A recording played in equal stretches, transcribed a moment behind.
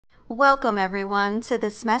Welcome everyone to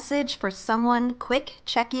this message for someone quick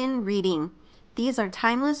check-in reading. These are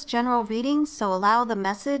timeless general readings, so allow the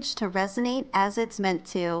message to resonate as it's meant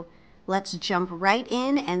to. Let's jump right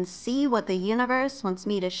in and see what the universe wants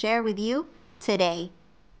me to share with you today.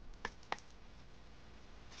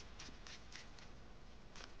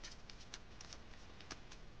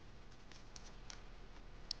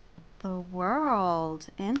 The world.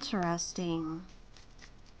 Interesting.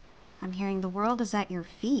 I'm hearing the world is at your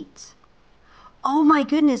feet. Oh my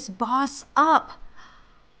goodness, boss up.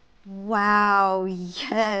 Wow,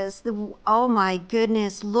 yes. Oh my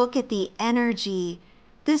goodness, look at the energy.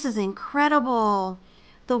 This is incredible.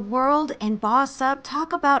 The world and boss up,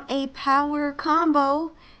 talk about a power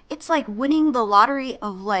combo. It's like winning the lottery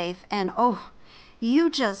of life. And oh, you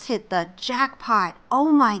just hit the jackpot.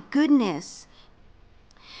 Oh my goodness.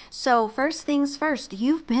 So first things first,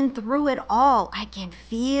 you've been through it all. I can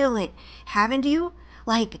feel it. Haven't you?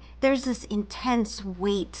 Like there's this intense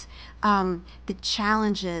weight, the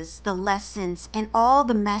challenges, the lessons, and all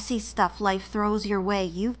the messy stuff life throws your way.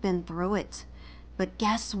 You've been through it. But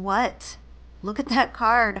guess what? Look at that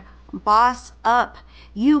card. Boss up.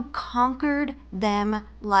 You conquered them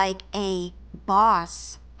like a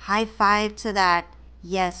boss. High five to that.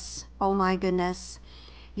 Yes. Oh my goodness.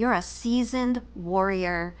 You're a seasoned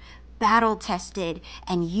warrior, battle-tested,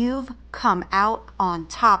 and you've come out on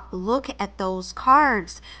top. Look at those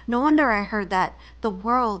cards. No wonder I heard that. The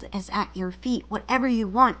world is at your feet. Whatever you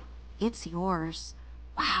want, it's yours.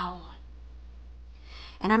 Wow.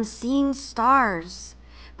 And I'm seeing stars,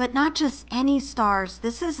 but not just any stars.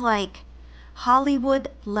 This is like Hollywood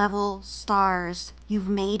level stars. You've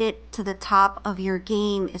made it to the top of your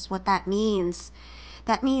game is what that means.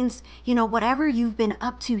 That means, you know, whatever you've been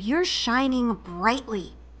up to, you're shining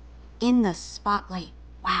brightly in the spotlight.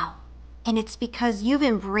 Wow. And it's because you've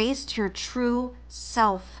embraced your true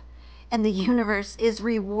self and the universe is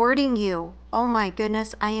rewarding you. Oh my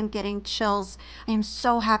goodness, I am getting chills. I am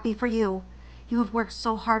so happy for you. You have worked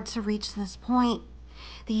so hard to reach this point.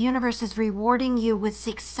 The universe is rewarding you with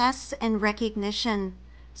success and recognition.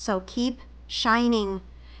 So keep shining.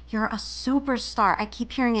 You're a superstar. I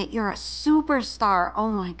keep hearing it. You're a superstar. Oh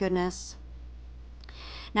my goodness.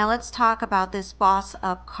 Now let's talk about this boss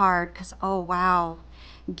up card because, oh wow.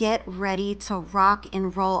 Get ready to rock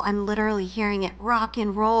and roll. I'm literally hearing it. Rock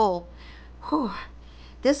and roll. Whew.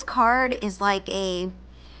 This card is like a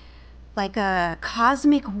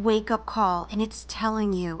cosmic wake-up call, and it's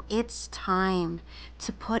telling you it's time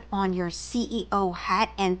to put on your CEO hat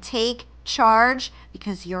and take charge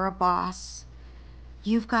because you're a boss.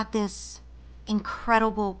 You've got this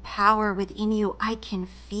incredible power within you. I can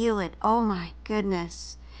feel it. Oh my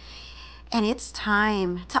goodness. And it's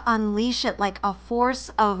time to unleash it like a force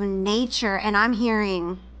of nature. And I'm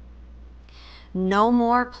hearing no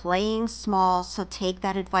more playing small. So take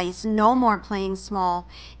that advice. No more playing small.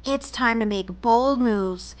 It's time to make bold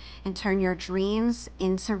moves and turn your dreams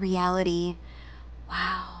into reality.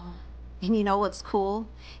 Wow. And you know what's cool?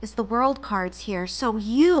 Is the world cards here. So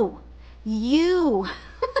you you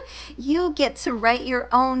get to write your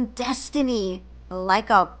own destiny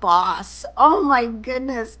like a boss. Oh my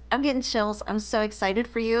goodness. I'm getting chills. I'm so excited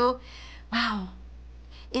for you. Wow.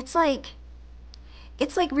 It's like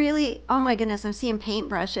really, oh my goodness, I'm seeing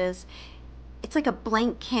paintbrushes. It's like a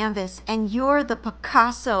blank canvas and you're the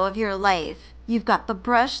Picasso of your life. You've got the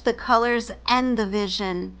brush, the colors, and the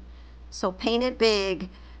vision. So paint it big,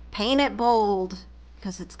 paint it bold,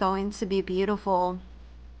 because it's going to be beautiful.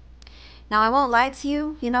 Now, I won't lie to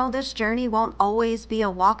you, you know, this journey won't always be a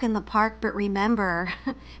walk in the park, but remember,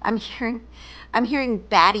 I'm hearing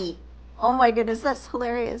baddie. Oh my goodness, that's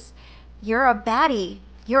hilarious. You're a baddie.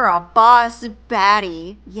 You're a boss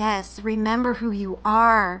baddie. Yes, remember who you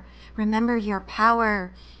are. Remember your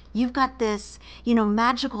power. You've got this, you know,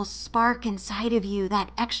 magical spark inside of you,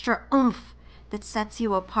 that extra oomph that sets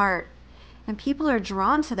you apart. And people are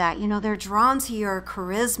drawn to that. You know, they're drawn to your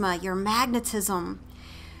charisma, your magnetism.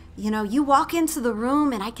 You know, you walk into the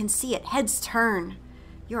room and I can see it, heads turn.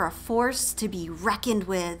 You're a force to be reckoned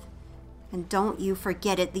with. And don't you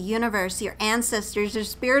forget it. The universe, your ancestors, your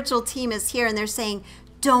spiritual team is here and they're saying,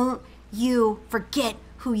 don't you forget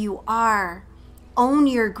who you are. Own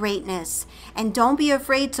your greatness and don't be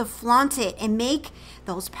afraid to flaunt it and make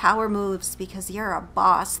those power moves because you're a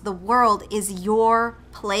boss. The world is your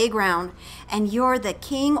playground and you're the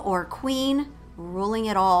king or queen ruling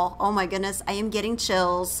it all. Oh my goodness, I am getting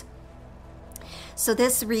chills. So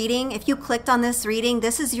this reading, if you clicked on this reading,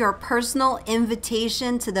 this is your personal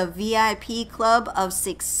invitation to the VIP club of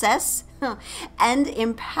success and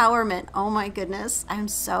empowerment. Oh my goodness, I'm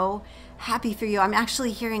so happy for you. I'm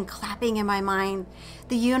actually hearing clapping in my mind.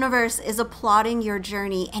 The universe is applauding your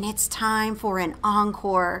journey, and it's time for an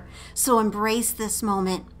encore. So embrace this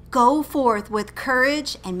moment. Go forth with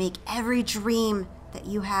courage and make every dream that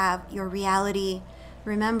you have your reality.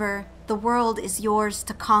 Remember, the world is yours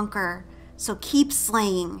to conquer. So keep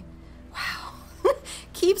slaying. Wow.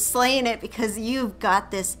 Keep slaying it, because you've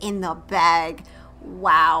got this in the bag.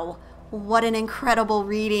 Wow. What an incredible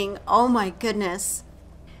reading. Oh my goodness.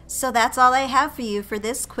 So that's all I have for you for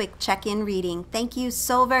this quick check-in reading. Thank you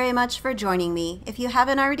so very much for joining me. If you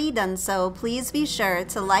haven't already done so, please be sure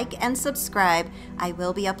to like and subscribe. I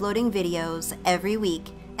will be uploading videos every week,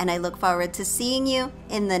 and I look forward to seeing you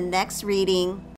in the next reading.